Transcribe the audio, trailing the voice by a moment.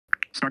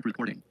Start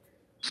recording.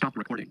 Stop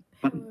recording.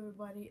 Hello Button.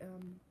 everybody,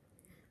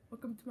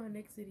 welcome to my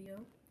next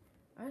video.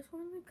 I just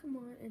wanted to come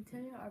on and tell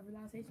you a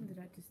realization that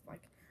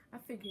I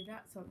figured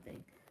out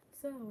something.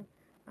 So,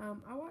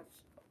 I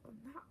watched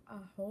not a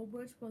whole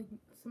bunch, but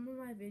some of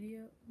my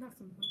not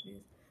some of my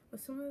videos,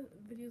 but some of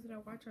the videos that I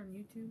watch on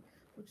YouTube,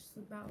 which is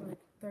about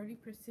 30%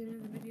 of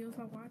the videos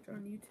I watch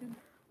on YouTube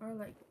are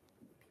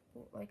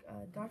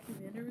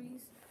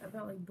documentaries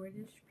about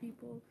British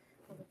people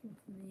or people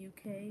from the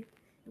UK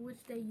in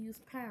which they use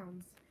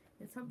pounds.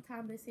 And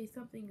sometimes they say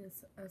something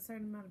is a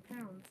certain amount of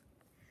pounds.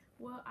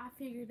 Well, I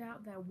figured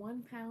out that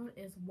 1 pound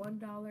is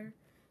 $1.31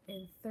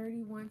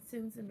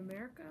 in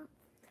America.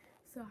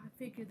 So I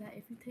figured that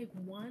if you take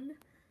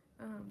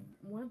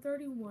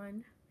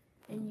 131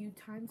 and you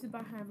times it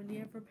by how many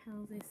ever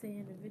pounds they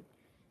say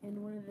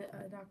in one of the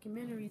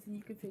documentaries, and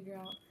you can figure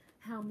out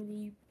how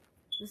many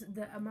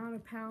the amount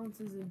of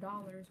pounds is in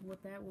dollars,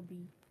 what that will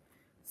be.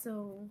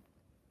 So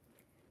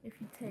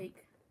if you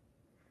take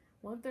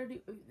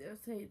 130,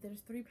 let's say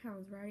there's 3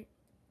 pounds, right?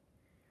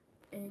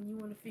 And you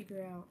want to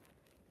figure out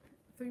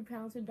 3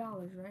 pounds in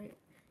dollars, right?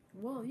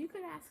 Well, you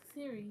could ask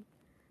Siri,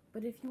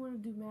 but if you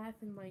want to do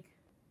math and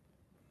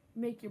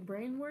make your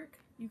brain work,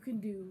 you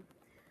can do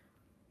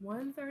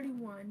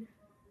 131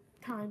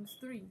 times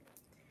 3.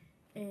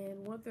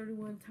 And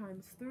 131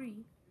 times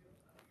 3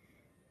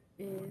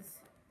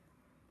 is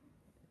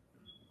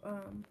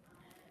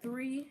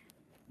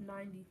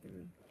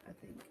 393. I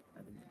think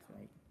that's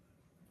right.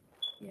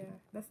 Yeah,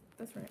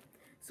 that's right.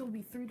 So it'll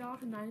be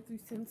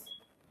 $3.93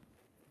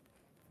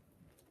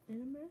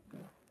 in America,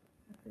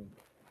 I think.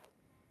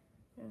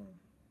 Yeah.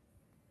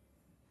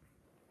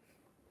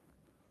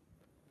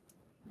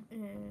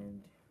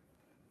 And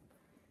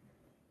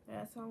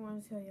that's all I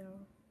want to tell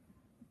y'all.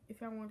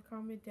 If y'all want to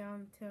comment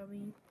down and tell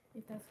me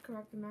if that's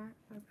correct or not,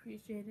 I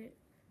appreciate it.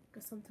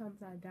 Because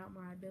sometimes I doubt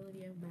my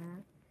ability of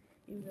math,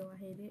 even though I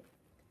hate it.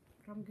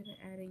 But I'm good at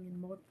adding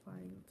and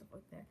multiplying and stuff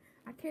like that.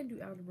 I can't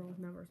do algebra with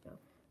numbers though.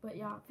 But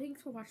y'all,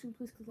 thanks for watching.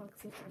 Please click like,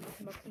 subscribe, and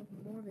come up with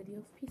more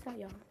videos. Peace out,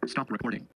 y'all. Stop recording.